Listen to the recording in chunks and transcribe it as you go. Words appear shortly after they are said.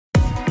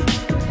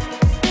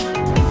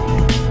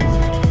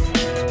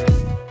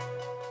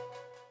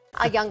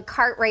A young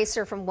kart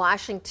racer from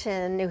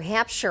Washington, New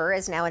Hampshire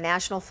is now a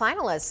national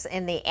finalist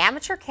in the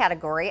amateur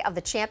category of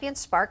the Champion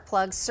Spark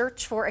Plug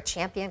Search for a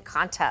Champion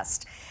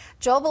contest.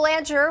 Joel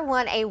Belanger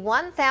won a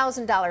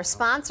 $1,000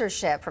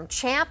 sponsorship from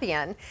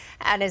Champion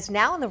and is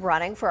now in the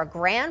running for a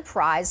grand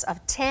prize of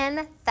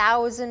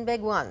 10,000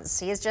 big ones.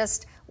 He is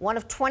just one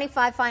of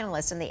 25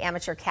 finalists in the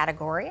amateur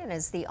category and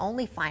is the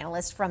only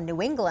finalist from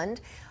New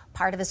England.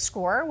 Part of his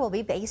score will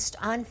be based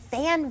on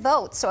fan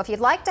votes. So if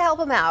you'd like to help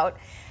him out,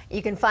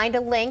 you can find a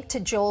link to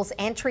Joel's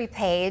entry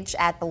page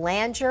at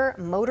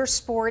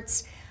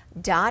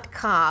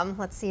BelangerMotorsports.com.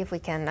 Let's see if we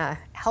can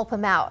help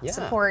him out,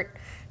 support,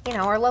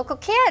 our local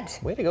kid.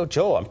 Way to go,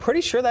 Joel. I'm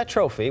pretty sure that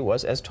trophy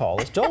was as tall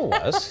as Joel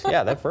was.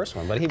 Yeah, that first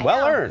one, but he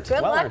well earned.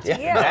 Good luck to you.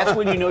 That's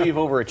when you know you've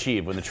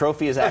overachieved, when the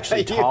trophy is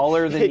actually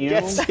taller than you.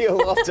 It gets you a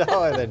little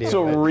taller than you. It's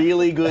a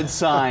really good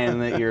sign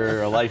that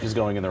your life is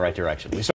going in the right direction.